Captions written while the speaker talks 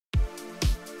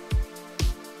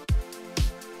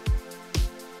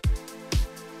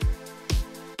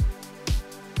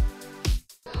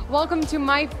Welcome to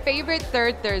my favorite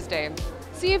Third Thursday.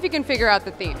 See if you can figure out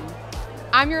the theme.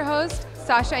 I'm your host,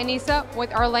 Sasha Anissa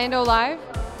with Orlando Live.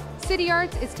 City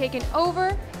Arts is taking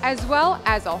over, as well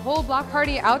as a whole block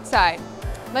party outside.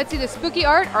 Let's see the spooky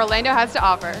art Orlando has to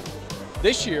offer.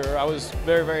 This year, I was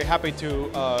very, very happy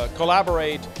to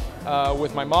collaborate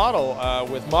with my model,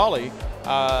 with Molly.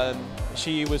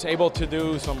 She was able to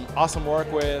do some awesome work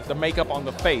with the makeup on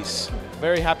the face.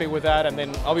 Very happy with that. And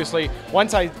then obviously,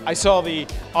 once I saw the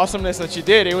awesomeness that she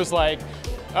did, it was like,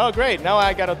 oh great, now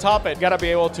I gotta top it. Gotta be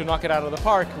able to knock it out of the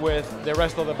park with the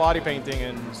rest of the body painting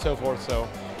and so forth. So,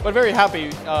 but very happy.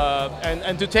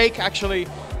 And to take actually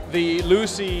the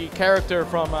Lucy character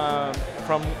from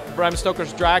Bram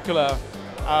Stoker's Dracula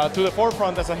to the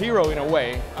forefront as a hero in a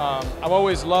way. I've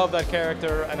always loved that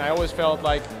character, and I always felt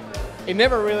like it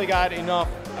never really got enough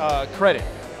credit.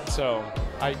 So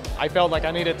I felt like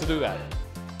I needed to do that.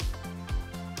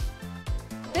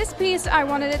 This piece, I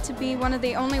wanted it to be one of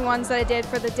the only ones that I did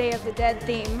for the Day of the Dead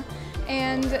theme.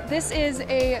 And this is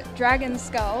a dragon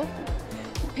skull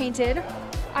painted.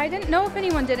 I didn't know if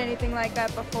anyone did anything like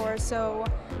that before, so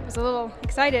I was a little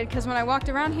excited because when I walked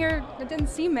around here, I didn't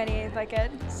see many like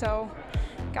it, so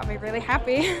it got me really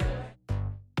happy.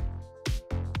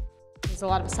 There's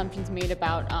a lot of assumptions made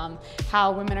about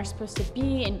how women are supposed to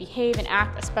be and behave and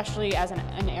act, especially as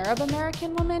an Arab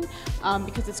American woman,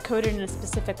 because it's coded in a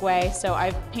specific way. So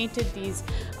I've painted these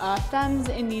femmes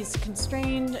in these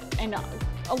constrained and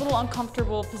a little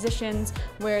uncomfortable positions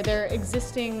where they're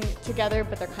existing together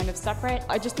but they're kind of separate.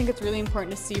 I just think it's really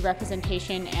important to see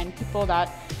representation and people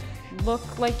that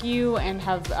look like you and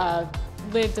have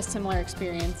lived a similar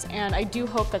experience, and I do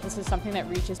hope that this is something that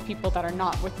reaches people that are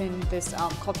not within this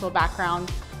cultural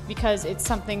background, because it's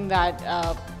something that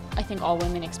I think all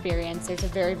women experience. There's a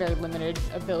very, very limited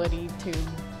ability to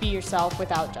be yourself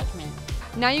without judgment.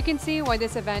 Now you can see why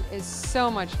this event is so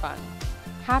much fun.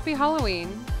 Happy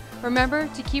Halloween. Remember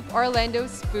to keep Orlando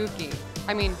spooky.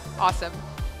 I mean, awesome.